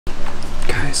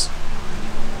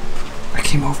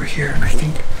came over here, I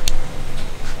think.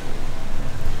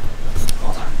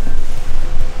 Hold on.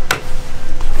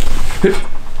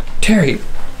 Terry,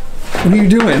 what are you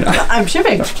doing? I'm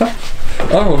shipping.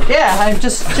 Oh. Yeah, I'm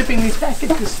just shipping these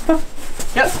packages.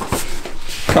 Yep.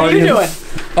 What are you doing?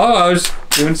 Oh, I was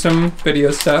doing some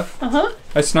video stuff. Uh-huh.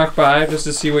 I snuck by just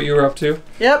to see what you were up to.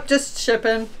 Yep, just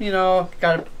shipping. You know,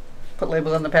 gotta put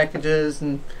labels on the packages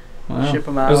and ship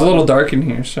them out. It was a little dark in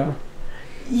here, so.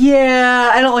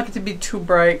 Yeah, I don't like it to be too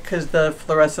bright because the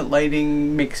fluorescent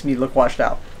lighting makes me look washed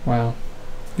out. Wow.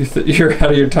 You're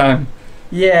ahead of your time.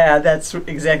 Yeah, that's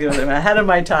exactly what I'm ahead of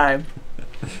my time.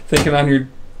 Thinking on your...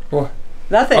 What?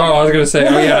 Nothing. Oh, I was going to say,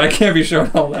 oh yeah, I can't be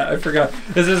showing all that. I forgot.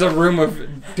 This is a room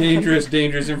of dangerous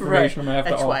information. Right. I'm gonna have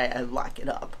That's to why I lock it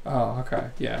up. Oh, okay.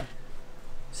 Yeah.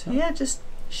 So yeah, just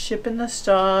shipping the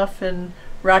stuff and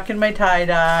rocking my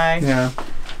tie-dye. Yeah.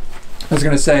 I was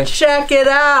going to say... Check it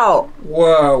out!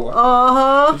 Whoa.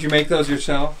 Uh-huh. Did you make those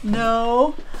yourself?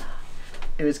 No.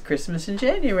 It was Christmas in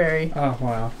January. Oh,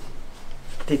 wow.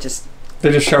 They just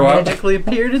show up? magically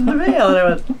appeared in the mail, and I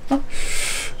went,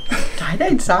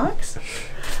 tie-dyed socks?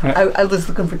 I was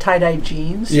looking for tie-dyed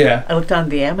jeans. Yeah. I looked on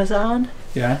the Amazon.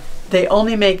 Yeah. They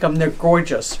only make them, they're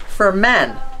gorgeous, for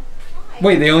men.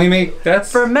 Wait, they only make... That's...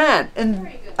 For men.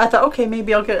 And I thought, okay,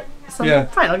 maybe I'll get some... Yeah.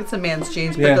 Fine, I'll get some man's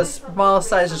jeans, but Yeah. the smallest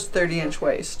size is 30-inch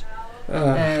waist.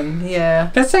 And,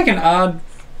 yeah. That's like an odd...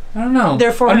 I don't know.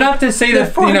 They're not to say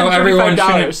that, you know, everyone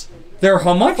shouldn't... They're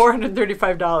how much?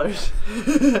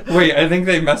 $435. Wait, I think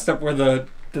they messed up where the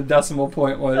decimal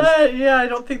point was. Yeah, I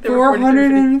don't think they were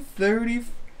 430.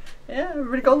 Yeah,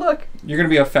 everybody go look. You're gonna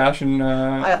be a fashion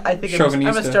I think I'm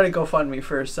gonna start a GoFundMe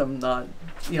for some,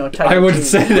 tie-dye I wouldn't jeans.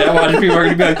 say that. A lot of people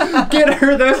are gonna be like, get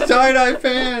her those tie-dye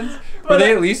pants. Were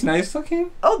they at least nice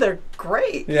looking? Oh, they're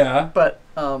great. Yeah. But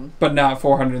not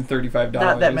 $435.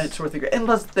 Not that much worth of great,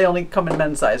 unless they only come in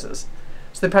men's sizes.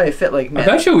 So they probably fit like men. I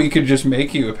bet you we could just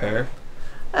make you a pair.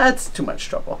 That's too much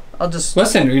trouble. I'll just...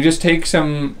 Listen, we just take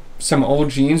some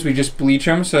old jeans, we just bleach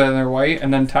them so they're white,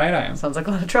 and then tie-dye them. Sounds like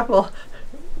a lot of trouble.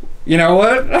 You know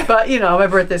what? But, my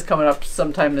birthday's coming up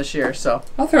sometime this year, so...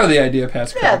 I'll throw the idea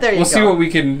past Carl. Yeah, there you go. We'll see what we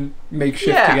can make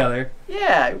shift together.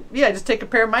 Yeah, just take a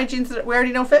pair of my jeans that we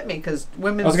already know fit me, because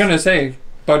women's... I was going to say,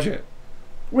 budget.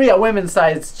 Well, yeah, women's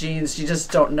size jeans, you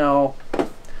just don't know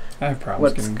I have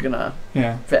problems what's gonna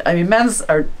fit. I mean, men's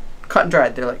are cut and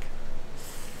dried. They're like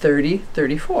 30,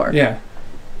 34. Yeah.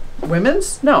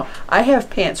 Women's? No. I have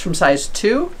pants from size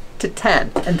 2 to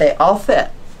 10, and they all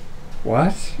fit.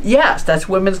 What? Yes, that's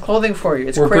women's clothing for you.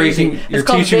 It's crazy. You're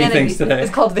teaching me things today.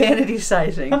 It's called vanity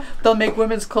sizing. They'll make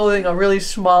women's clothing a really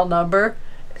small number.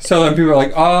 So then people are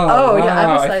like, oh wow,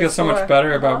 yeah, I feel so much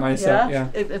better about myself. Yeah.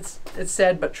 It's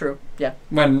sad but true. Yeah.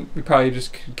 When we probably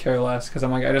just could care less, because I'm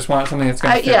like, I just want something that's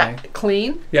going to fit me.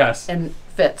 Clean. Yes. And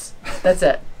fits. That's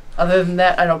it. Other than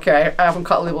that, I don't care. I often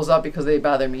cut labels up because they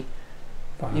bother me.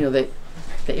 Wow. They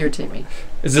irritate me.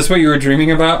 Is this what you were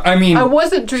dreaming about? I mean... I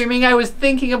wasn't dreaming. I was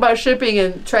thinking about shipping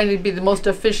and trying to be the most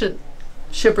efficient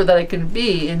shipper that I can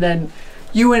be, and then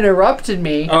you interrupted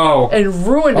me and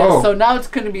ruined it, so now it's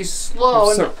going to be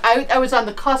slow. And I was on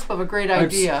the cusp of a great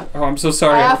idea. I'm so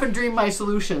sorry. I often dream my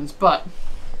solutions, but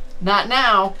not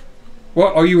now.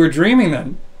 What? Oh, you were dreaming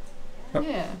then?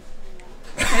 Yeah.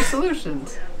 My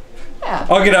solutions. Yeah.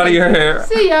 I'll get out of your hair.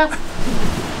 See ya.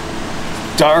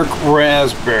 Dark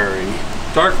raspberry.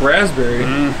 Dark raspberry?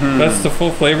 Mm-hmm. That's the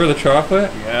full flavor of the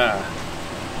chocolate? Yeah.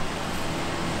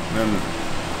 Then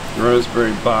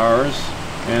raspberry bars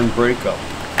and breakup.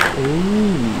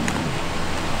 Ooh.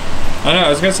 I know, I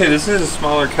was going to say, this is a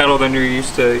smaller kettle than you're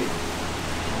used to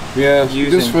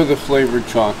using. Just for the flavored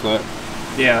chocolate.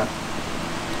 Yeah.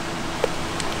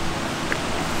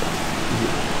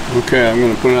 Okay, I'm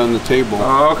going to put it on the table.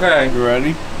 Okay. You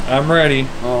ready? I'm ready.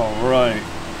 All right.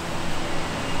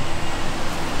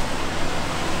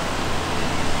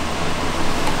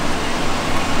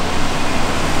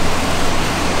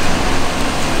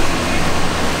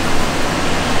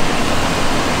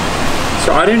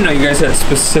 So I didn't know you guys had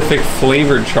specific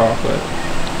flavored chocolate.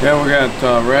 Yeah, we got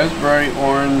raspberry,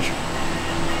 orange,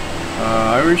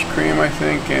 Irish cream, I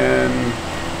think, and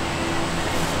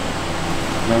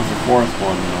that was the fourth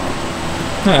one.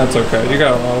 That's okay. You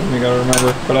got a lot of them you gotta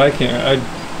remember, but I can't.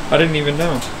 I didn't even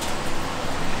know.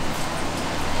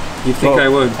 You think I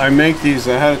would? I make these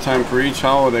ahead of time for each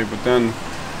holiday, but then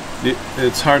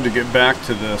it's hard to get back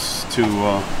to this.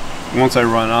 Once I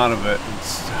run out of it,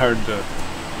 it's hard to.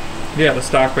 Yeah, to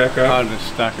stock back up. Hard to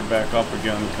stock it back up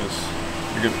again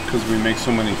because we make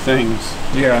so many things.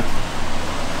 Yeah.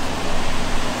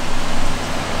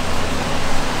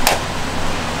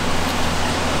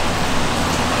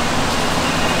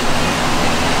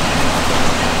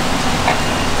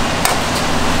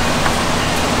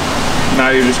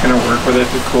 now you're just gonna work with it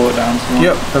to cool it down some more?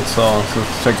 Yep, that's all. So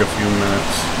let's take a few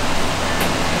minutes.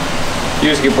 You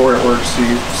just get bored at work, so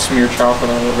you smear chocolate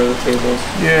all over the tables.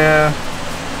 Yeah.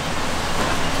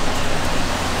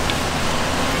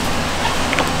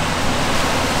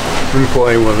 And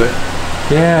play with it.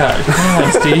 Yeah, come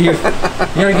on, Steve. You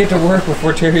gotta get to work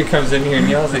before Terry comes in here and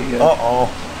yells at you.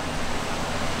 Uh-oh.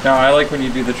 No, I like when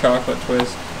you do the chocolate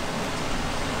twist.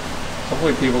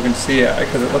 Hopefully people can see it,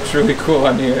 because it looks really cool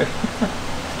on you.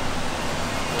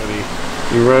 Ready?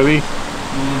 You ready?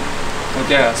 I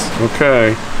guess.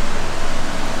 Okay.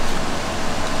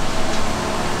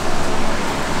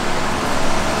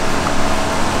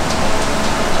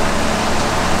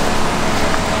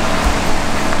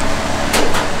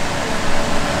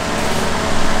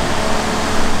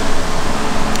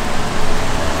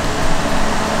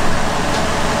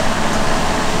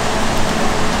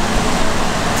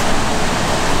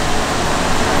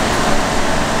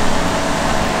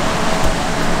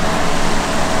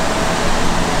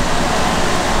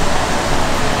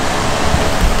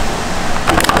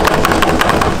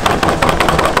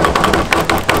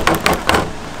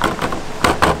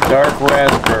 Dark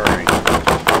raspberry.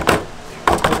 I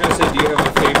was gonna say, do you have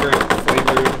a favorite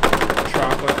flavored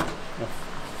chocolate? A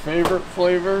favorite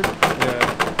flavor?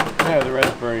 Yeah. Yeah, the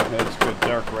raspberry. That's good.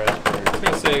 Dark raspberry. I was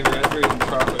gonna say raspberry and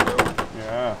chocolate go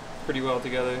Yeah. pretty well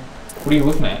together. What are you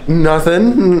looking at?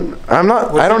 Nothing. I'm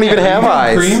not. I don't even have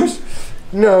eyes. Creams?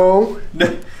 No.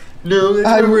 No, that's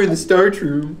why we're in the starch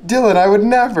room. Dylan, I would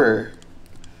never.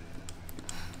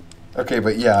 Okay,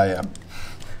 but yeah, I am.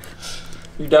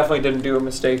 You definitely didn't do a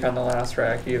mistake on the last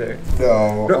rack either.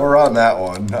 No, or on that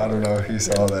one. I don't know if you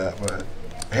saw that, but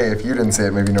hey, if you didn't see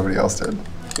it, maybe nobody else did.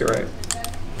 You're right.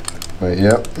 But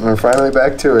yep, we're finally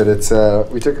back to it. It's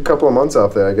we took a couple of months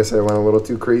off there. I guess I went a little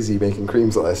too crazy making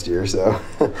creams last year, so.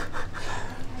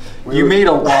 You made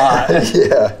a lot.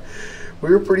 Yeah,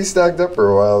 we were pretty stocked up for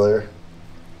a while there,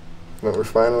 but we're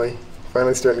finally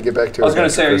starting to get back to it. I was gonna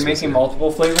say, are you making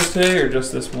multiple flavors today, or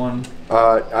just this one?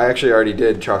 I actually already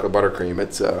did chocolate buttercream.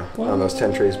 It's on those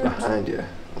 10 trays behind you.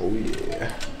 Oh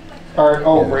yeah.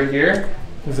 Yeah. Right here?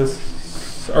 Is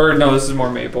this? Or no, this is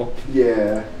more maple.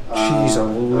 Yeah. Jeez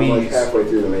I'm like halfway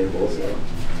through the maple, so.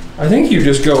 I think you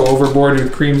just go overboard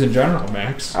with creams in general,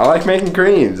 Max. I like making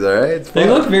creams, alright? They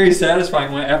look very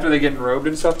satisfying after they get enrobed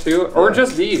and stuff too, or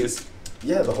just these.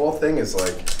 Yeah, the whole thing is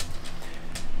like,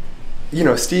 you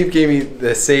know, Steve gave me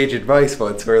the sage advice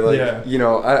once where like, you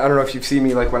know, I don't know if you've seen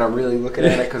me like when I'm really looking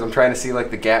at it because I'm trying to see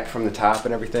like the gap from the top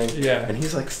and everything. Yeah. And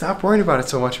he's like, stop worrying about it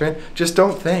so much, man. Just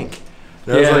don't think.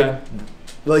 And I was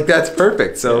like that's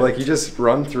perfect. So like you just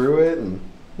run through it and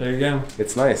there you go.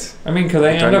 It's nice. I mean, because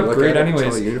they end up great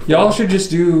anyways. Y'all should just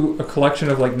do a collection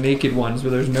of like naked ones where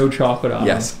there's no chocolate on them.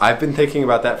 Yes, I've been thinking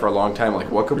about that for a long time.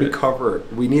 Like, what could we cover?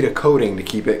 We need a coating to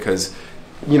keep it because,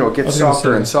 you know, it gets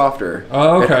softer and softer.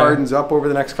 Oh, okay. It hardens up over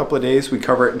the next couple of days. We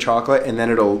cover it in chocolate, and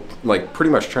then it'll like pretty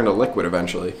much turn to liquid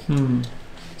eventually.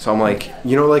 So I'm like,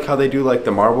 you know, like how they do like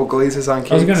the marble glazes on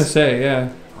cakes. I was gonna say,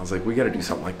 yeah. I was like, we got to do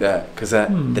something like that because that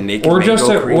the naked or just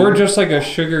cream, like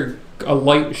a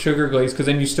light sugar glaze, because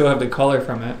then you still have the color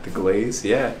from it. The glaze,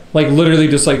 yeah. Like literally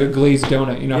just like a glazed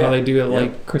donut. You know how they do it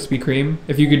like Krispy Kreme.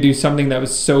 If you could do something that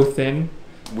was so thin.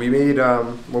 We made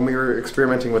when we were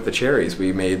experimenting with the cherries,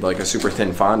 we made like a super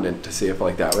thin fondant to see if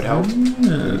like that would help. We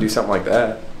could do something like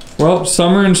that. Well,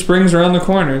 summer and spring's around the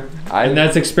corner, and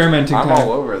that's experimenting time. I'm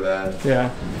all over that. Yeah.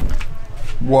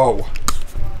 Whoa.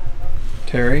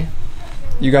 Terry,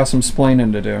 you got some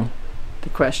splaining to do. The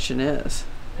question is,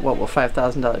 what will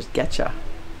 $5,000 get you?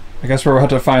 I guess we're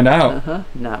about to find out.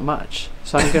 Not much.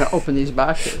 So I'm going to open these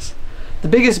boxes. The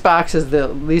biggest box is the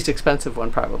least expensive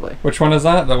one, probably. Which one is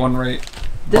that? The one right...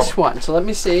 This one. So let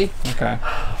me see. Okay.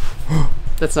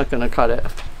 That's not going to cut it.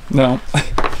 No.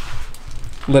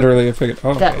 Literally, I figured...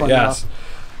 Oh, that one, yes.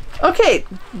 Okay,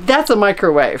 that's a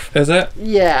microwave. Is it?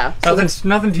 Yeah. So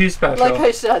nothing too special. Like I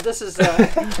said, this is...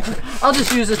 I'll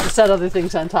just use it to set other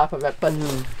things on top of it. But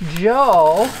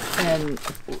Joe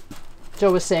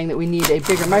was saying that we need a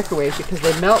bigger microwave because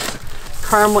they melt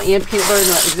caramel and peanut butter in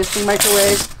the existing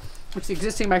microwave. Which the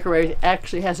existing microwave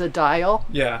actually has a dial.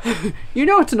 Yeah. You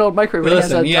know it's an old microwave.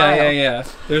 Listen, it has a dial. Yeah.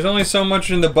 There's only so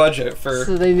much in the budget for...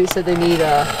 So they said they need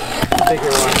a bigger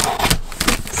one.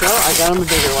 So I got them a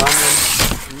bigger one.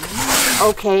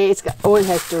 Okay, it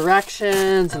has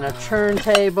directions and a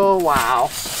turntable. Wow.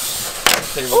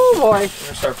 Oh boy. We're going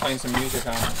to start playing some music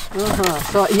on it.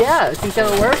 So yeah, I think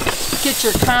that'll work. Get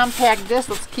your compact disc.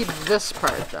 Let's keep this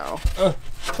part though.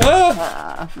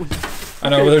 I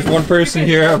know, but there's one person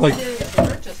here. I'm like,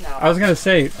 I was gonna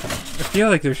say, if feel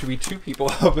like there should be 2 people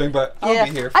helping, but I'll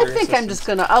be here for I think I'm just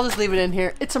gonna. I'll just leave it in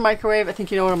here. It's a microwave. I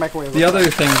think you know what a microwave is. The other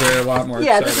things are a lot more.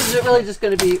 Yeah, exciting. this is really just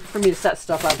gonna be for me to set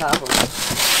stuff on top of.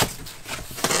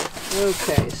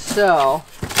 Okay, so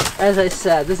as I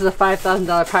said, this is a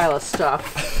 $5,000 pile of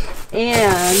stuff,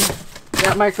 and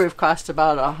that microwave cost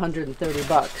about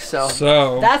 $130. So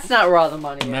that's not where all the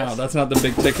money is. No, that's not the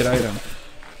big ticket item.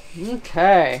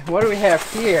 Okay, what do we have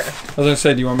here? I was gonna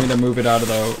say, do you want me to move it out of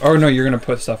the? Oh no, you're gonna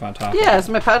put stuff on top. Yeah, it's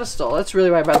my pedestal. That's really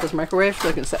why I bought this microwave, so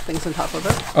I can set things on top of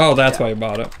it. Oh, that's why I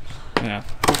bought it. Yeah.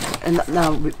 And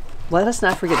now, let us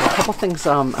not forget a couple things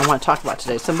I want to talk about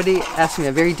today. Somebody asked me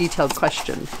a very detailed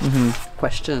question.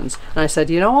 Questions, and I said,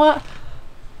 you know what?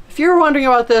 If you're wondering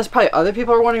about this, probably other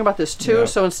people are wondering about this too. Yep.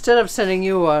 So instead of sending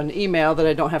you an email that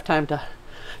I don't have time to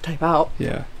type out,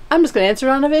 I'm just going to answer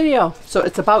it on a video. So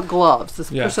it's about gloves. This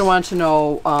person wanted to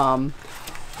know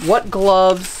what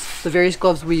gloves, the various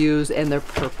gloves we use, and their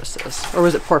purposes. Or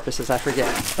was it porpoises? I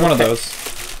forget. One of those.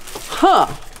 Huh.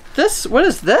 What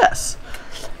is this?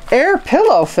 Air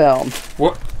pillow film.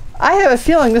 What? I have a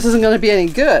feeling this isn't going to be any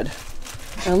good.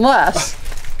 Unless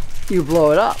you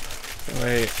blow it up.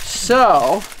 Wait.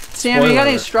 So, Sam, you got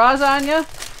any straws on you?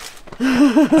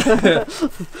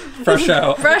 Fresh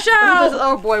out. Fresh out!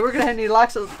 Oh boy, we're gonna need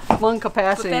lots of lung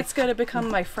capacity. But that's gonna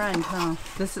become my friend, huh?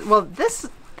 This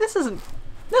isn't.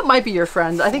 That might be your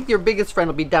friend. I think your biggest friend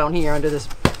will be down here under this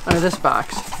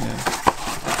box. Yeah.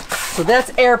 So that's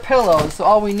air pillows. So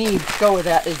all we need to go with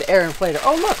that is the air inflator.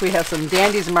 Oh look, we have some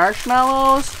Dandy's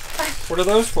marshmallows. What are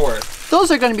those for?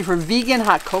 Those are going to be for vegan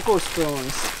hot cocoa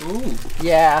spoons. Ooh.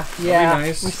 Yeah. That'd be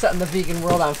nice. We're setting the vegan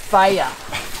world on fire.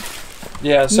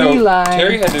 Yeah, so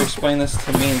Terry had to explain this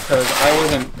to me because I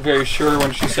wasn't very sure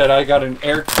when she said I got an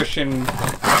air cushion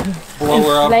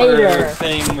blower-upper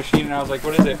thing machine, and I was like,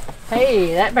 what is it?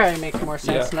 Hey, that barely makes more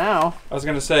sense now. I was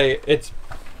going to say, it's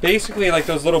basically like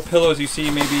those little pillows you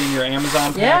see maybe in your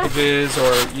Amazon packages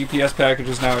or UPS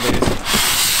packages nowadays.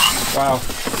 Wow.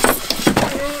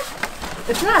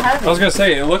 It's not heavy. I was going to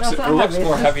say, it looks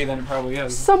more heavy than it probably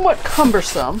is. Somewhat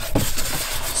cumbersome.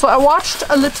 So I watched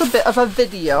a little bit of a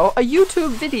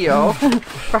YouTube video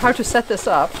for how to set this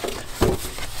up.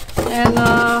 And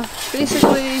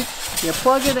basically, you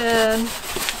plug it in.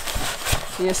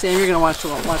 Yeah, Sam, you're going to watch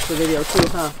the video too,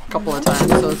 huh? A couple of times.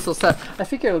 So it's still set. I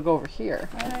figure it'll go over here.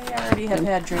 I already have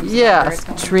had dreams. Yes,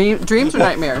 dreams or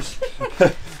nightmares?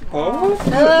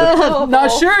 Oh?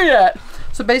 Not sure yet.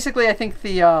 So basically, I think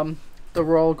the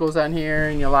roll goes on here,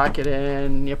 and you lock it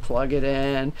in, you plug it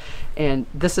in, and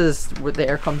this is where the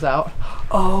air comes out.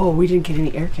 Oh, we didn't get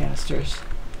any air canisters.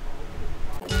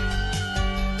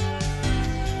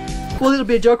 Well, it'll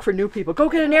be a joke for new people. Go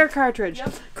get an air cartridge.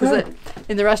 Because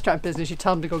in the restaurant business, you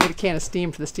tell them to go get a can of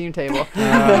steam for the steam table.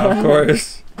 Of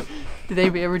course. Did they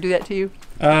ever do that to you?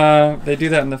 They do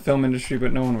that in the film industry,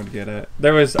 but no one would get it.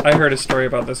 I heard a story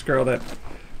about this girl that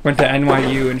went to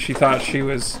NYU and she thought she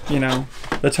was,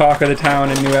 the talk of the town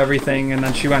and knew everything, and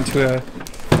then she went to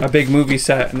a big movie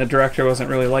set and the director wasn't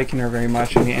really liking her very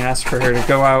much, and he asked for her to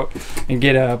go out and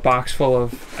get a box full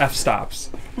of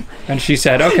f-stops. And she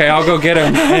said, okay, I'll go get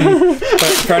them. But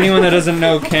for anyone that doesn't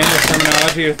know camera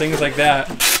terminology or things like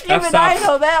that, Even I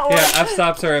know that one. Yeah,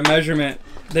 f-stops are a measurement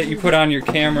that you put on your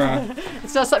camera.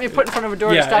 It's not something you put in front of a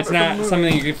door to stop it from moving. Yeah, it's not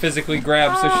something you can physically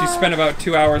grab. So she spent about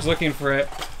 2 hours looking for it.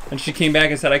 And she came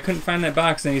back and said, I couldn't find that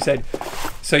box. And he said,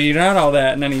 so you're not all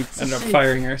that. And then he ended up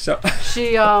firing her. So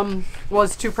she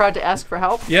was too proud to ask for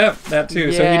help? Yep, that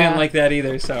too. Yeah. So he didn't like that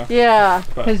either. So yeah,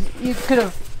 because you could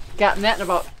have gotten that in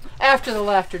about after the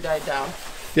laughter died down.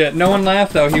 Yeah, no one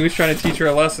laughed though. He was trying to teach her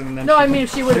a lesson. And then no, I mean,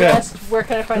 if she would have asked, where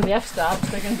can I find the f-stops?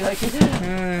 They're going to be like,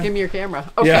 give me your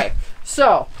camera. Okay,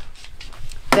 so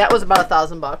that was about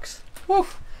 $1,000. Whew.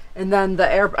 And then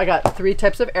I got 3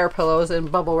 types of air pillows and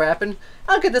bubble wrap, and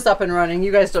I'll get this up and running.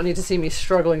 You guys don't need to see me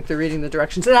struggling through reading the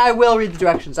directions, and I will read the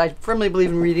directions. I firmly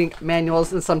believe in reading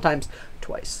manuals, and sometimes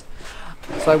twice.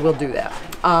 So I will do that.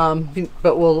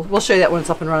 But we'll show you that when it's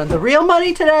up and running. The real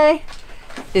money today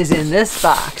is in this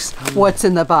box. What's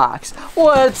in the box?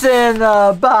 What's in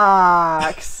the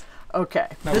box? Okay.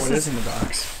 Now what is in the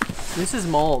box? This is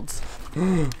molds.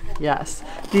 Yes,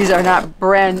 these are not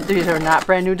brand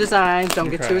new designs. Don't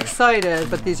get too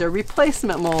excited, but these are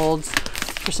replacement molds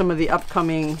for some of the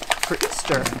upcoming for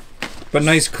Easter. But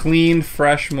nice, clean,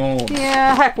 fresh molds.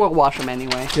 Yeah, heck, we'll wash them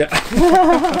anyway. Yeah.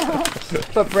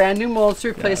 But brand new molds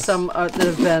to replace some that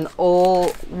have been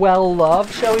well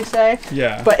loved, shall we say?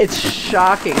 Yeah. But it's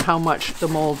shocking how much the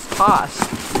molds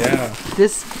cost. Yeah.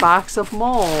 This box of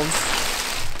molds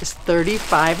is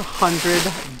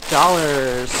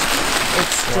 $3,500.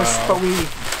 It's just, but we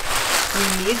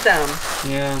need them.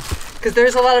 Yeah. Because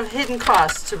there's a lot of hidden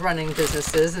costs to running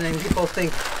businesses, and then people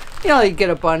think, you know, you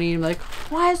get a bunny and like,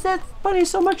 why is that bunny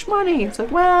so much money? It's like,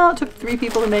 well, it took 3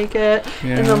 people to make it,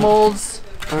 and the molds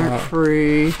aren't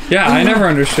free. Yeah, I never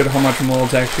understood how much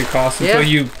molds actually cost until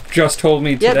you just told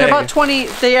me today. Yeah, they're about 20.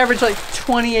 They average like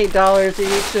 $28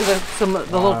 each. There's some of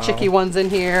the little chicky ones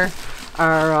in here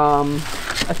are,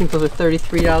 I think those are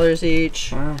 $33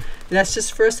 each. Wow. And that's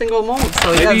just for a single mold.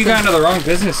 So maybe you got into the wrong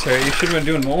business here. You should have been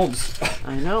doing molds.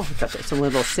 I know. We got some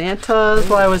little Santas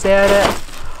while I was at it.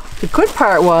 The good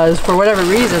part was, for whatever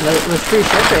reason, that it was free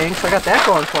shipping, so I got that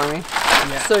going for me.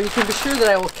 Yeah. So you can be sure that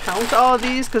I will count all of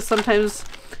these, because sometimes,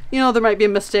 you know, there might be a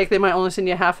mistake. They might only send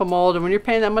you half a mold, and when you're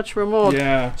paying that much for a mold,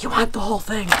 you want the whole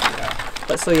thing. Yeah.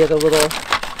 But so yeah, the little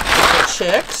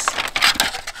chicks.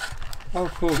 Oh,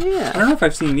 cool. Yeah. I don't know if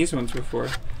I've seen these ones before.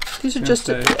 These are just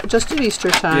at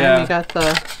Easter time. Yeah. You got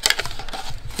the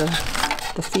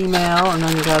female, and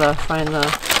then you gotta find the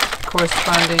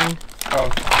corresponding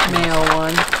male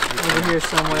one over here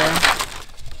somewhere.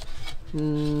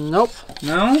 Nope.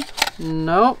 No?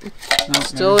 Nope.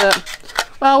 Still it.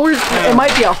 Well, it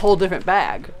might be a whole different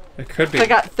bag. It could be. So I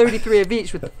got 33 of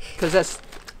each, because that's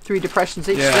 3 depressions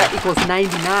each, so that equals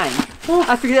 99.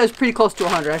 I figured that was pretty close to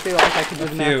 100. I feel like I could do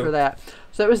the math for that.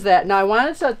 So that was that. Now I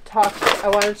wanted to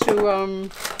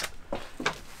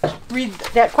read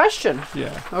that question.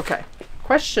 Yeah. Okay.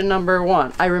 Question number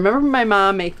 1. I remember my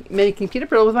mom making peanut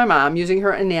brittle with my mom using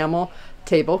her enamel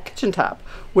table kitchen top.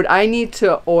 Would I need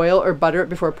to oil or butter it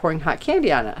before pouring hot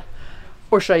candy on it?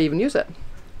 Or should I even use it?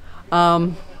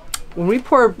 When we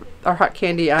pour our hot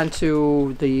candy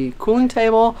onto the cooling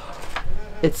table,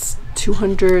 it's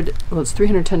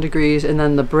 310 degrees, and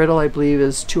then the brittle, I believe,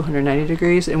 is 290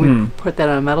 degrees, and we put that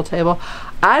on a metal table.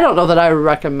 I don't know that I would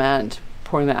recommend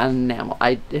pouring that on enamel.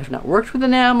 I have not worked with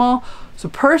enamel, so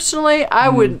personally, I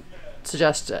would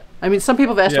suggest it. I mean, some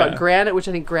people have asked about granite, which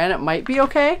I think granite might be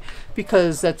okay,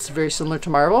 because that's very similar to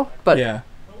marble, but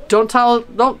don't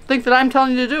think that I'm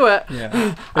telling you to do it.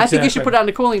 Yeah. I think you should put it on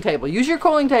the cooling table. Use your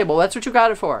cooling table. That's what you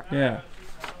got it for. Yeah.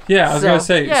 Yeah, I was going to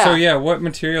say, what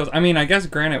materials? I mean, I guess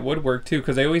granite would work too,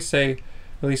 because they always say,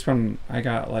 at least when I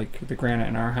got like the granite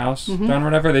in our house done,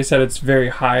 whatever, they said it's very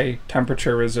high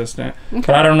temperature resistant. Okay.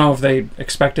 But I don't know if they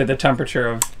expected the temperature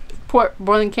of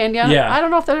boiling candy on it. I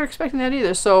don't know if they're expecting that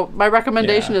either. So my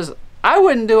recommendation is, I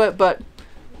wouldn't do it, but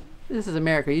this is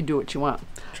America. You do what you want.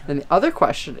 And the other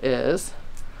question is,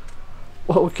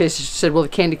 well, okay, so she said, will the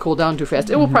candy cool down too fast?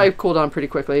 It will probably cool down pretty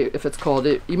quickly if it's cold.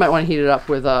 You might want to heat it up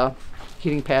with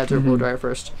heating pads or blow dryer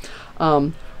first.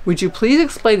 Would you please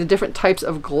explain the different types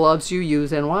of gloves you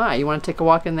use and why? You want to take a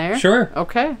walk in there? Sure.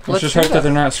 Okay. Let's just hope that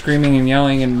they're not screaming and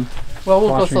yelling and we'll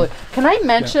go slowly. Can I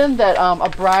mention that a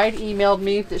bride emailed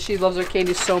me that she loves her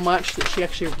candy so much that she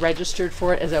actually registered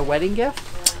for it as a wedding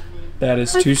gift? That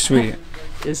is too sweet.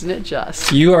 Isn't it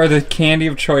just? You are the candy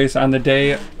of choice on the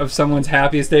day of someone's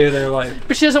happiest day of their life.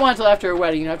 But she doesn't want it until after her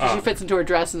wedding, after she fits into her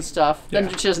dress and stuff. Then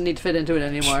she doesn't need to fit into it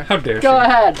anymore. How dare she? Go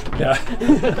ahead. Yeah.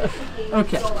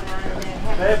 Okay.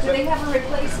 Do they have a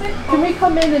replacement? Can we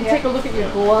come in and take a look at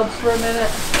your gloves for a minute?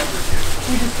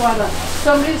 We just want to.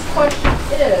 Somebody's question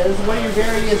is, what are your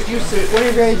various uses? What are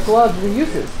your various gloves and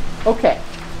uses? Okay.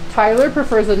 Tyler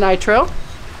prefers a nitro.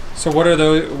 So what are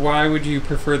those? Why would you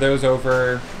prefer those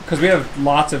over? Because we have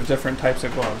lots of different types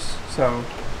of gloves. So,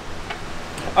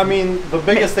 I mean, the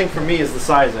biggest thing for me is the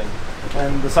sizing,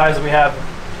 and the sizing we have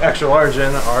extra large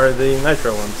in are the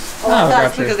nitro ones. Oh,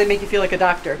 that's because they make you feel like a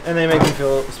doctor. And they make me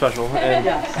feel special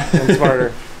and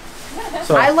smarter.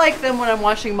 So I like them when I'm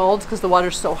washing molds because the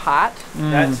water's so hot.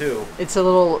 That too. It's a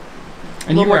little.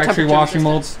 And you were actually washing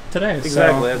molds today.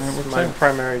 Exactly, that's my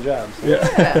primary job. So.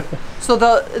 Yeah. So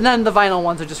then the vinyl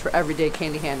ones are just for everyday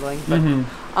candy handling. But,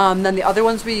 then the other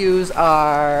ones we use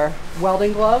are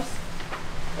welding gloves,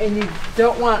 and you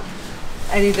don't want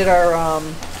any that are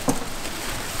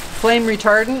flame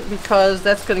retardant because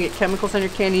that's going to get chemicals on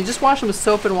your candy. You just wash them with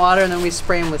soap and water, and then we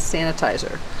spray them with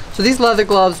sanitizer. So these leather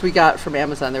gloves we got from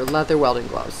Amazon. They're leather welding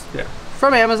gloves. Yeah.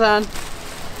 From Amazon.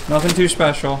 Nothing too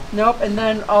special. Nope, and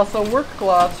then also work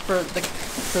gloves for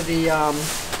the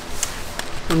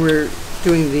when we're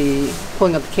doing the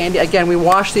pulling up the candy. Again, we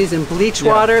wash these in bleach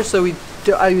water, so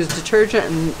I use detergent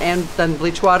and then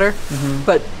bleach water,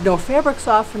 but no fabric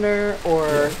softener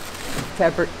or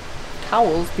fabric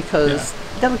towels because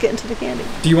that'll get into the candy.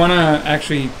 Do you want to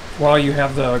actually, while you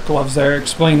have the gloves there,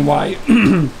 explain why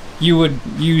you would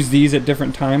use these at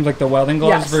different times, like the welding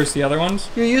gloves versus the other ones?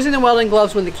 You're using the welding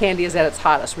gloves when the candy is at its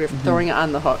hottest. We're throwing it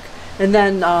on the hook. And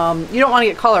then you don't want to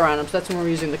get color on them, so that's when we're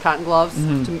using the cotton gloves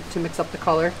to mix up the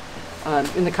color.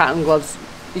 In the cotton gloves,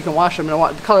 you can wash them,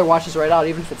 and the color washes right out,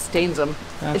 even if it stains them.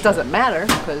 It doesn't matter,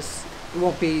 because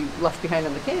won't be left behind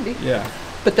on the candy. Yeah.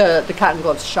 But the cotton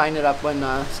gloves shine it up when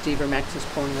Steve or Max is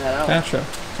pulling that out. Gotcha.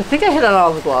 So I think I hit on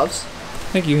all the gloves.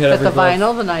 I think you hit every the glove.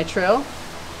 vinyl, the nitrile,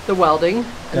 the welding,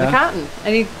 and the cotton.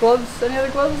 Any gloves? Any other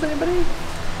gloves? Anybody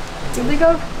can think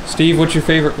of? Steve, what's your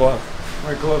favorite glove?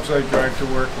 My gloves I drive to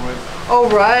work with. Oh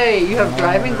right, you have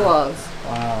driving gloves.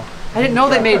 Wow. I didn't know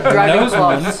they made driving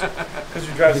gloves. Because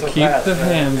you drive so Keep fast. the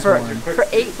hands For warm.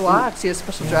 8 blocks, he has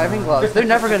special driving gloves. They're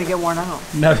never going to get worn out.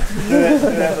 No. They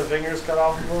have the fingers cut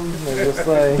off of them. They're just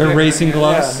like... They're racing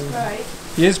gloves. Yeah. Right.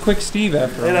 He is quick Steve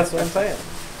after all. Yeah, that's what I'm saying.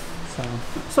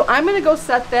 So I'm going to go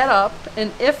set that up,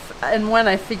 and if and when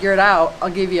I figure it out, I'll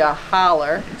give you a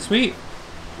holler. Sweet.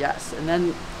 Yes, and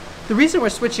then the reason we're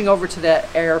switching over to that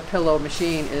air pillow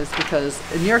machine is because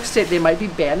in New York State they might be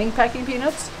banning packing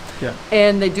peanuts. Yeah.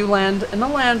 And they do land in the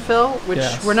landfill, which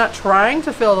we're not trying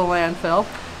to fill the landfill.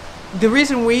 The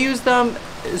reason we use them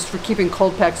is for keeping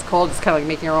cold packs cold. It's kind of like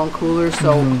making our own coolers,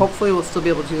 so hopefully we'll still be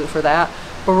able to use it for that.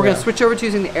 But we're going to switch over to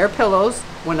using the air pillows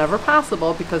whenever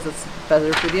possible because it's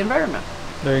better for the environment.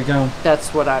 There you go.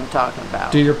 That's what I'm talking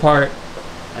about. Do your part.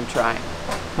 I'm trying.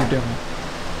 You're doing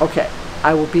it. Okay,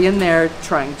 I will be in there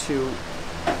trying to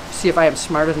see if I am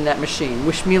smarter than that machine.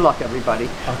 Wish me luck, everybody.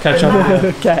 I'll catch up with you.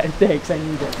 Okay, thanks. I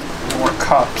need it. More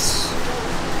cups.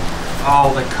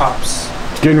 All the cups.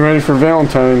 Getting ready for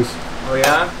Valentine's. Oh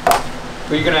yeah?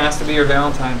 Who are you gonna ask to be your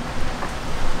Valentine?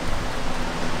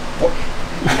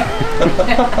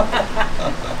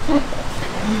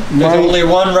 There's only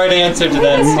one right answer to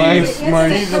that, Steve.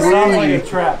 It sounds like a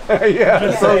trap. Yeah,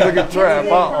 it sounds like a trap.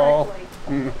 Uh-oh.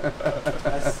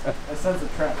 I sense a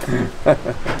trap.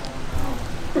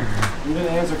 You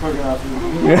didn't answer quick enough.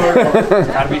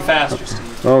 Gotta be faster,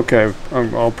 Steve. Okay, I'll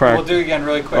We'll practice. do it again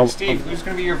really quick. Steve, who's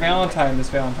gonna be your Valentine this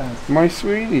Valentine's? My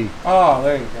sweetie. Oh,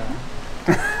 there you go.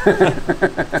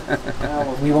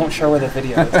 We won't show her the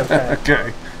video. It's okay.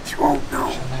 Okay. She won't know.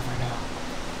 She'll never know.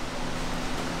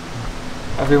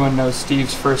 Everyone knows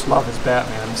Steve's first love is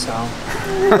Batman, so.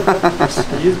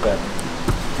 He is Batman.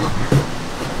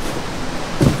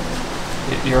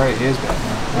 You're right, he is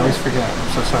Batman. I always forget.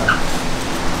 I'm so sorry.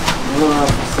 I don't know how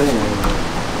to say anymore.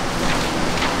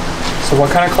 So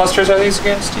what kind of clusters are these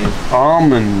again, Steve?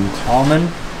 Almond. Almond?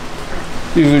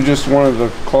 These are just one of the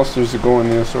clusters that go in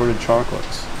the assorted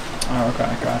chocolates. Oh,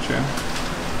 okay, gotcha.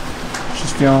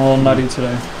 Just feeling a little nutty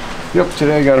today. Yep,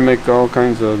 today I gotta make all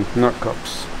kinds of nut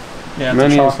cups. Yeah,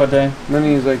 it's a chocolate day.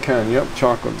 Many as I can. Yep,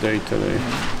 chocolate day today.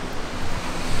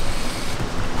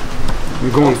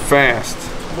 I'm going fast.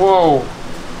 Whoa!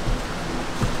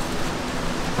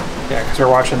 Yeah, because we're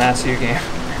watching the SU game.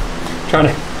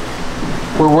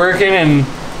 We're working and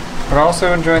we're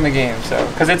also enjoying the game, so.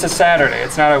 Because it's a Saturday,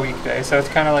 it's not a weekday, so it's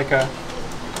kind of like a.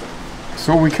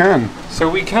 So we can. So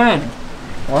we can.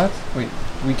 What? Wait,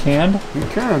 we can? We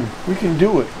can. We can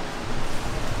do it.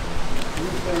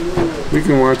 We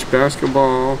can watch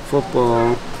basketball,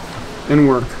 football, and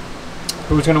work.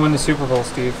 Who's going to win the Super Bowl,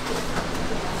 Steve?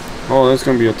 Oh, that's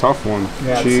going to be a tough one.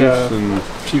 Yeah,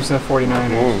 Chiefs and the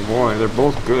 49ers. Oh boy, they're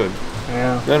both good.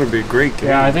 Yeah. That'll be a great game.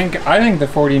 Yeah, I think the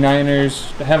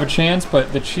 49ers have a chance,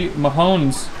 but the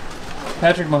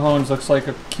Patrick Mahomes looks like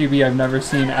a QB I've never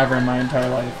seen ever in my entire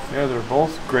life. Yeah, they're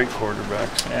both great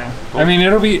quarterbacks. Yeah. I mean,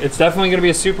 it's definitely going to be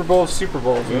a Super Bowl of Super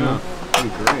Bowls, you know?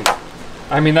 That'd be great.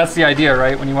 I mean, that's the idea,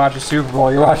 right? When you watch a Super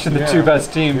Bowl, you're watching the two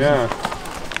best teams. Yeah,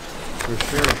 for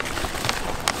sure.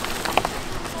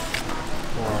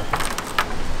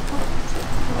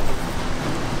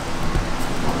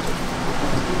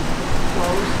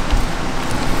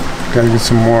 Gotta get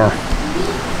some more.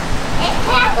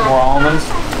 More almonds.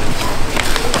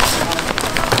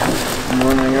 I'm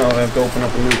running out. I have to open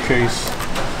up a new case.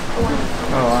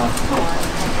 Oh, wow.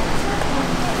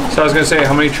 So I was going to say,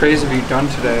 how many trays have you done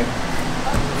today?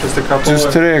 Just a couple?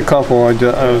 Just today, a couple. I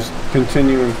was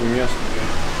continuing from yesterday.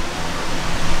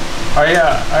 Oh,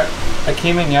 yeah. I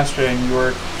came in yesterday and you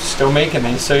were still making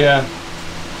these, so yeah.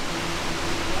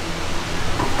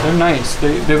 They're nice.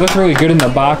 They look really good in the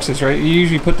boxes, right? You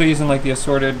usually put these in like the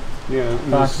assorted. Yeah,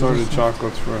 the assorted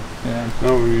chocolates for. Yeah.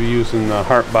 No, we were using the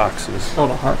heart boxes. Oh,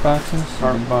 the heart boxes.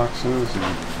 Heart boxes.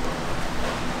 And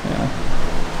yeah.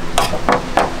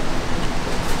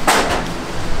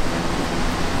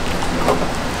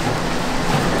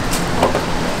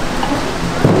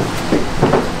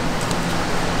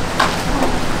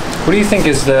 What do you think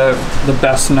is the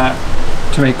best nut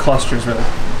to make clusters with?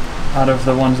 Out of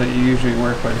the ones that you usually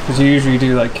work with, because you usually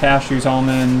do like cashews,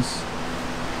 almonds,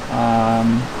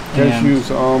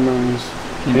 cashews, almonds,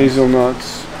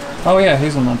 hazelnuts. Oh yeah,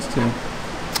 hazelnuts too.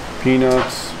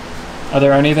 Peanuts. Are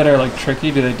there any that are like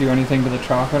tricky? Do they do anything to the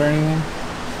chocolate or anything?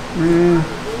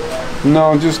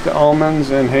 No, just the almonds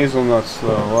and hazelnuts. A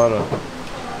lot of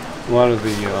the.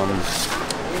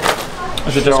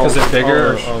 Is it just because they're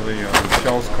bigger? All the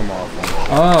shells come off them.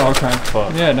 Oh, okay.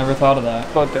 But, yeah, I never thought of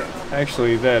that. But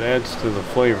actually, that adds to the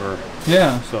flavor.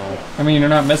 Yeah. So. I mean, you're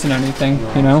not missing anything.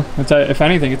 No. You know, if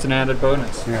anything, it's an added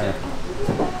bonus. Yeah.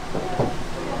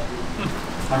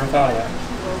 Never thought of that.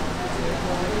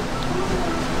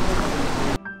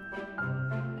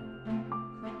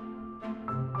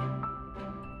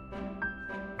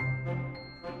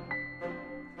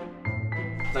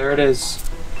 There it is,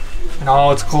 in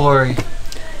all its glory.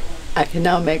 I can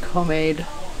now make homemade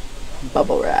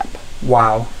bubble wrap.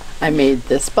 Wow. I made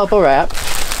this bubble wrap.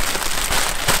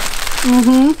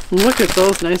 Look at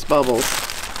those nice bubbles.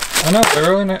 I know, they're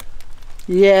really nice.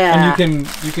 Yeah. And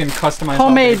you can customize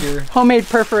homemade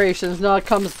perforations. No,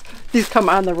 these come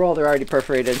on the roll. They're already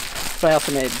perforated. But I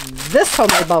also made this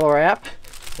homemade bubble wrap.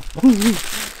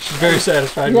 She's very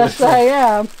satisfied. Yes, I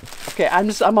am. Okay,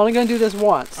 I'm only gonna do this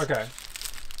once. Okay.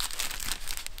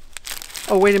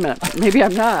 Oh, wait a minute. Maybe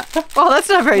I'm not. Oh, that's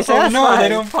not very satisfying. Oh no, they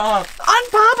don't pop.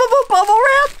 Unpoppable bubble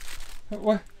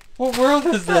wrap? What world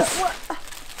is this?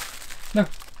 No.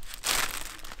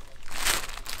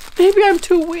 Maybe I'm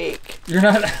too weak. You're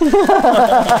not.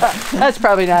 That's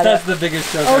probably not That's the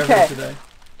biggest joke ever today.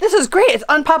 This is great. It's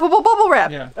unpoppable bubble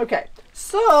wrap. Yeah. Okay.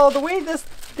 So the way this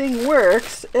thing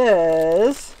works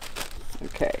is,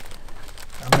 okay.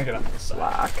 I'm gonna get on this side.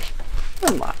 Lock.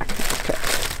 Unlock. Okay.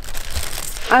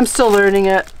 I'm still learning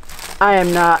it. I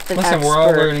am not an expert. Listen, we're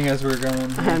all learning as we're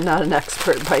going. I am not an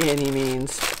expert by any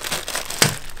means.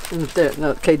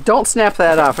 Okay, don't snap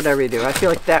that off, whatever you do. I feel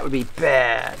like that would be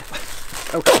bad.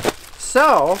 Okay,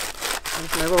 so,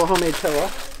 here's my little homemade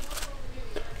pillow.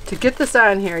 To get this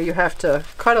on here, you have to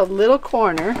cut a little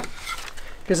corner,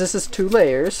 because this is 2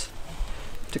 layers.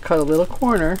 To cut a little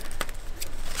corner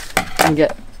and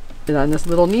get it on this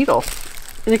little needle.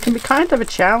 And it can be kind of a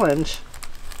challenge.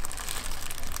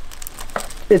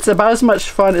 It's about as much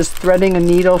fun as threading a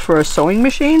needle for a sewing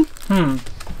machine. You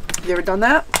ever done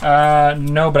that?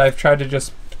 No, but I've tried to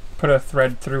just put a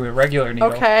thread through a regular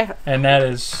needle. Okay. And that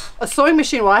is... A sewing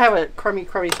machine, well, I have a crummy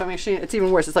sewing machine. It's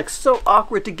even worse. It's like so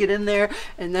awkward to get in there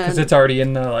and then... Because it's already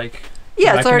in the, like,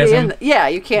 yeah, it's already in... Yeah,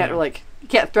 you can't, you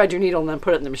can't thread your needle and then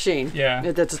put it in the machine. Yeah.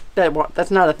 That's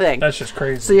not a thing. That's just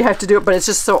crazy. So you have to do it, but it's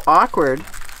just so awkward. I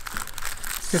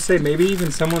was gonna say, maybe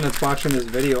even someone that's watching this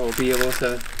video will be able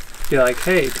to be like,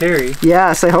 hey, Terry.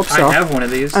 Yes, I hope so. I have one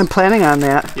of these. I'm planning on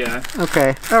that. Yeah.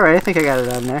 Okay. All right. I think I got it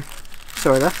on there.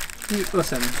 Sorta.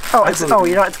 Listen. Oh,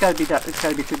 you know, it's got to be done. It's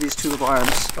got to be through these 2 little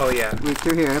arms. Oh yeah. Right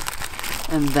through here,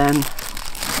 and then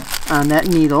on that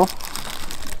needle.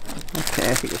 Okay,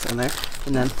 I think it's on there,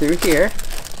 and then through here.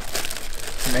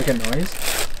 Make a noise.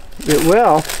 It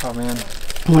will. Oh man.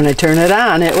 When I turn it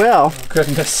on, it will. Oh,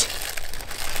 goodness.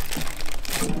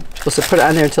 Supposed to put it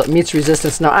on there until it meets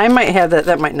resistance. Now I might have that.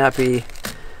 That might not be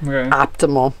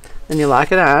optimal. Then you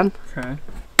lock it on. Okay.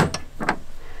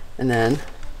 And then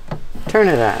turn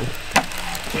it on.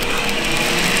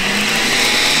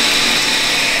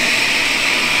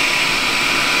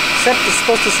 Except it's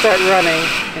supposed to start running,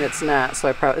 and it's not. So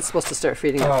it's supposed to start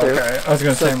feeding it through. Okay. I was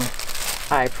gonna say.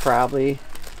 I probably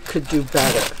could do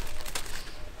better.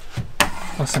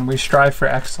 Listen, we strive for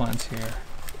excellence here.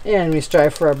 And we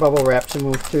strive for our bubble wrap to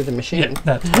move through the machine.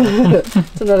 Yeah, that's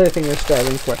it's another thing we're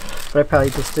striving for. But I probably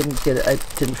just didn't get it. I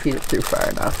didn't feed it through far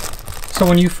enough. So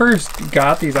when you first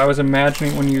got these, I was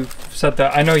imagining when you set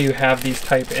the... I know you have these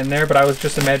type in there, but I was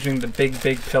just imagining the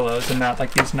big pillows and not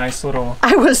like these nice little...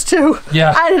 I was too.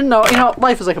 Yeah. I didn't know. You know,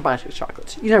 life is like a box of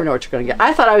chocolates. You never know what you're going to get.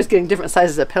 I thought I was getting different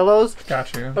sizes of pillows.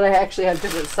 Got you. But I actually have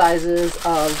different sizes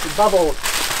of bubble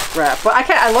wrap. But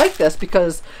I like this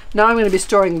because now I'm going to be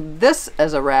storing this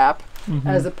as a wrap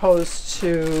as opposed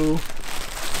to...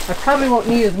 I probably won't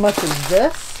need as much as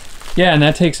this. Yeah, and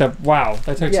that takes up, wow,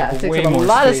 that takes up way more space. A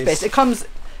lot of space. It comes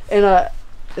in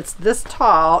it's this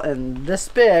tall and this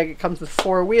big. It comes with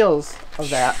 4 wheels of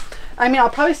that. I mean, I'll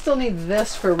probably still need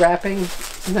this for wrapping.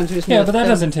 Sometimes we just but that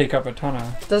doesn't take up a ton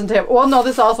of... Doesn't take, well, no,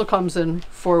 this also comes in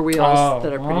 4 wheels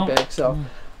that are pretty big. So,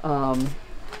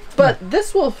 but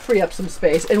this will free up some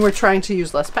space, and we're trying to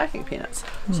use less packing peanuts.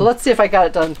 So let's see if I got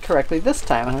it done correctly this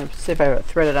time. I'm going to see if I have it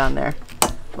threaded on there.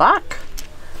 Lock.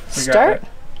 Start.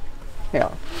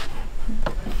 Yeah.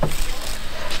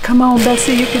 Come on,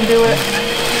 Bessie, you can do it.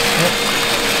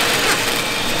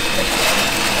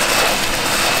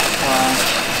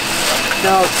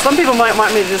 Now, some people might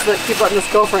want me to just keep letting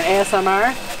this go for an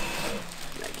ASMR.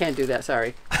 I can't do that,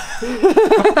 sorry.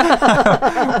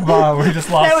 Wow, we just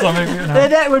lost something.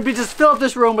 That would be just fill up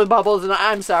this room with bubbles, and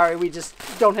I'm sorry, we just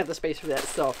don't have the space for that.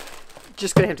 So,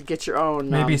 just gonna have to get your own.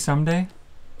 Maybe someday.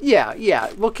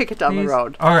 Yeah. We'll kick it down the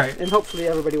road. All right. And hopefully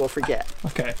everybody will forget.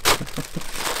 Okay.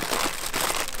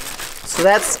 So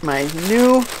that's my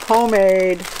new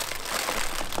homemade.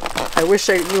 I wish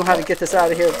I knew how to get this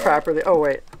out of here properly. Oh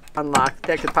wait, unlock.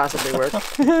 That could possibly work.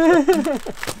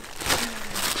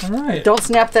 All right. Don't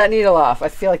snap that needle off. I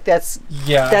feel like that's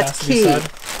key.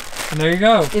 And there you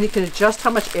go. And you can adjust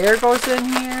how much air goes in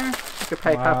here. You could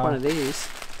probably pop one of these,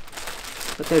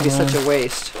 but that'd be such a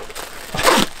waste.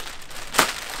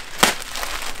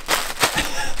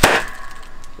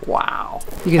 Wow.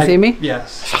 You can see me?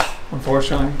 Yes.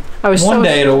 Unfortunately. One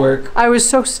day it'll work. I was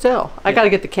so still. I got to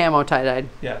get the camo tie-dyed.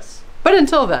 Yes. But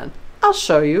until then, I'll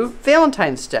show you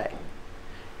Valentine's Day.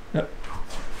 Yep.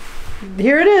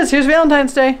 Here it is. Here's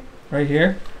Valentine's Day. Right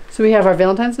here. So we have our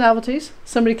Valentine's novelties.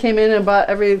 Somebody came in and bought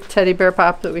every teddy bear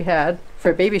pop that we had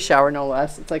for a baby shower, no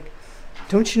less. It's like,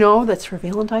 don't you know that's for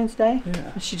Valentine's Day?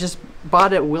 Yeah. She just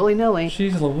bought it willy-nilly.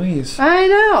 She's Louise. I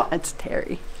know. It's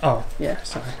Terry. Oh. Yeah.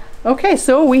 Sorry. Okay,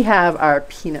 so we have our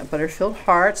peanut butter filled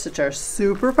hearts, which are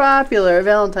super popular at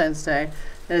Valentine's Day.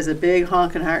 That is a big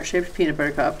honkin' heart-shaped peanut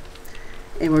butter cup.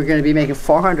 And we're going to be making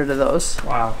 400 of those.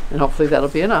 Wow. And hopefully that'll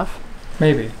be enough.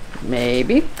 Maybe.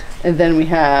 And then we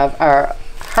have our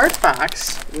heart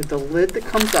box with the lid that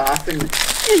comes off, and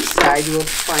inside you will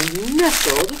find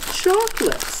nestled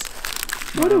chocolates.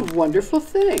 What a wonderful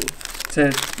thing. It's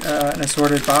an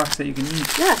assorted box that you can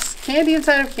eat. Yes, candy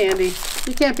inside of candy.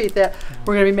 You can't beat that.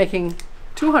 We're going to be making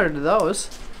 200 of those.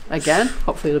 Again,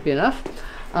 hopefully it'll be enough.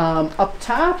 Up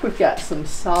top, we've got some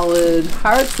solid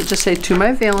hearts that just say, "To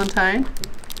my Valentine."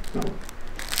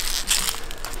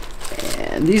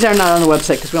 And these are not on the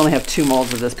website because we only have 2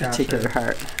 molds of this particular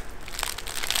heart.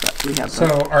 But we have so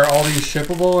are all these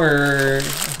shippable, or I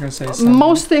was going to say some?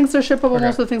 Most things are shippable. Okay.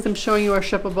 Most of the things I'm showing you are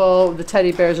shippable. The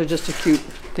teddy bears are just a cute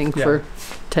thing for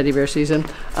teddy bear season.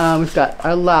 We've got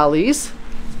our lollies,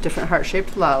 different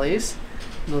heart-shaped lollies.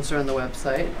 Those are on the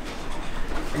website.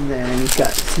 And then you've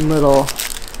got some little,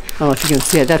 I don't know if you can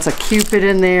see it, that's a Cupid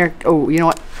in there. Oh, you know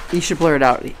what? You should blur it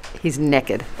out. He's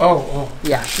naked. Oh.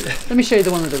 Yeah. Let me show you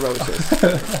the one with the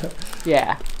roses.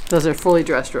 Yeah. Those are fully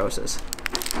dressed roses.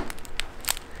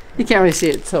 You can't really see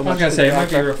it so much. I was going to say, it might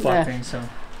be reflecting, so.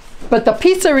 But the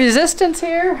pizza resistance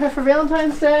here for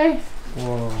Valentine's Day.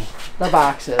 Whoa. The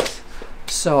boxes.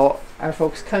 So our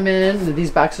folks come in, these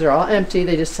boxes are all empty.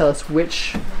 They just tell us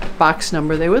which box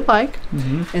number they would like.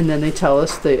 And then they tell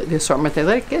us the assortment they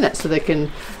like in it. So they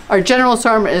can, our general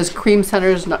assortment is cream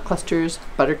centers, nut clusters,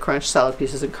 butter crunch, salad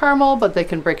pieces, and caramel, but they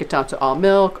can break it down to all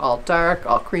milk, all dark,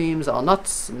 all creams, all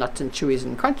nuts and chewies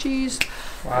and crunchies.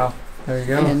 Wow, there you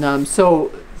go. And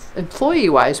so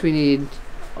employee-wise, we need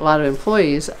a lot of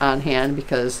employees on hand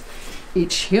because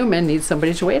each human needs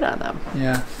somebody to wait on them.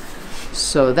 Yeah.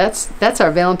 So that's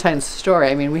our Valentine's story.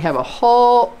 I mean, we have a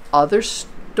whole other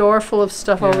store full of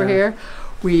stuff over here.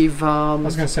 We've I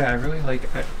was gonna say, I really like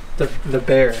the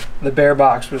bear. The bear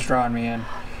box was drawing me in.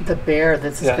 The bear.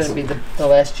 This is gonna be the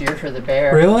last year for the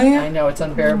bear. Really? I know it's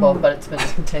unbearable, but it's been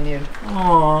discontinued.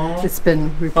 Aww. It's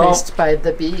been replaced by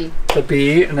the bee. The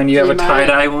bee, and then you have a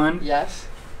tie-dye one. Yes.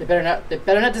 They better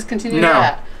not discontinue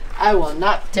that. I will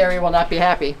not. Terry will not be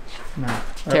happy. No.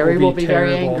 Terry will be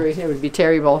very angry. It would be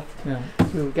terrible. Yeah.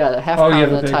 We've got a half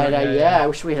pound of tie-dye. Yeah, I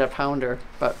wish we had a pounder,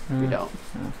 but we don't.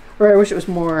 Yeah. Or I wish it was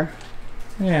more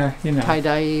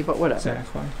tie-dye, but whatever.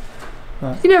 Exactly.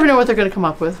 You never know what they're going to come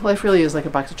up with. Life really is like a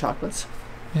box of chocolates.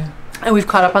 Yeah. And we've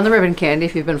caught up on the ribbon candy.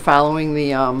 If you've been following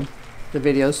the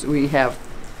videos, we have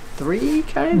 3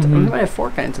 kinds. We might have 4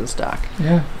 kinds in stock.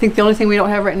 Yeah. I think the only thing we don't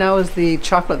have right now is the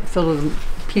chocolate filled with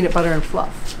peanut butter and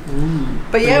fluff.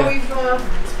 But yeah, we've...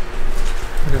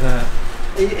 Look at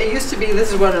that. It used to be,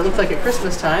 this is what it looked like at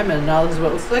Christmas time, and now this is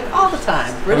what it looks like all the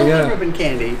time. Riddle and ribbon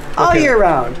candy. All year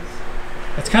round.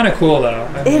 It's kind of cool,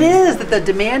 though. It is, that the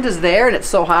demand is there, and it's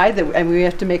so high that we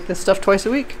have to make this stuff twice a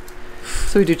week.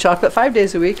 So we do chocolate 5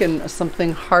 days a week, and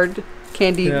something hard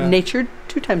candy-natured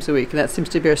 2 times a week, and that seems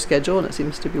to be our schedule, and it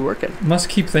seems to be working. Must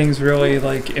keep things really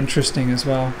interesting as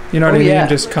well. You know what I mean?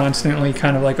 Just constantly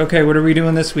kind of like, okay, what are we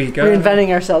doing this week?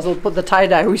 Reinventing ourselves. We'll put the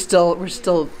tie-dye. We still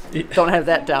don't have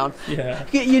that down. Yeah.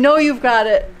 You know you've got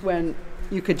it when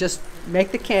you could just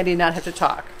make the candy and not have to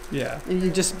talk. Yeah. And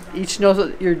you just each knows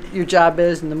what your job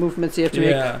is and the movements you have to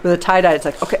make. With a tie-dye, it's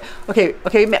like,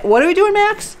 okay, what are we doing,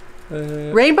 Max?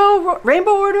 Rainbow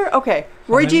order? Okay.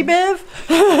 Roy G. Biv?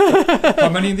 How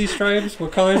many of these stripes?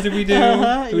 What colors did we do?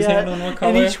 Who's handling what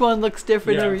color? And each one looks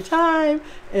different every time.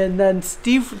 And then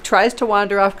Steve tries to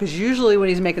wander off because usually when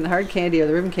he's making the hard candy or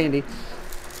the ribbon candy,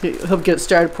 he'll get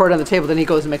started, pour it on the table, then he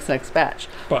goes and makes the next batch.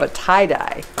 But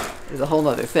tie-dye is a whole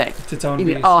other thing. It's its own You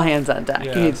need beast. all hands on deck.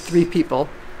 Yes. You need 3 people,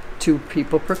 2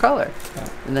 people per color. Yeah.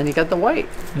 And then you got the white.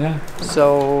 Yeah.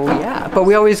 So, yeah. But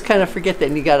we always kind of forget that,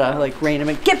 and you gotta, like, rein them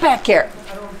in. Get back here!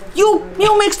 You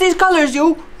mix these colors,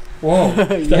 you! Whoa.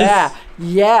 Yeah.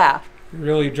 Yeah.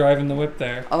 Really driving the whip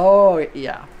there. Oh,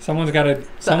 yeah. Someone's got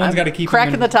to keep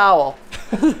cracking the towel.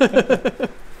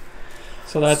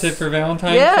 So that's it for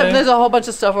Valentine's Yeah, Day? and there's a whole bunch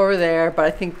of stuff over there, but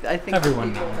I think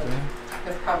everyone knows.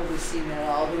 I've probably seen it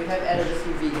all. We have added a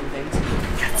few vegan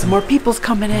things. Got some more people's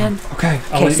coming in. Okay.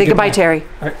 Okay, say goodbye, Terry.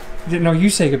 All right. No, you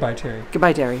say goodbye, Terry.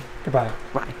 Goodbye, Terry. Goodbye.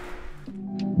 Bye.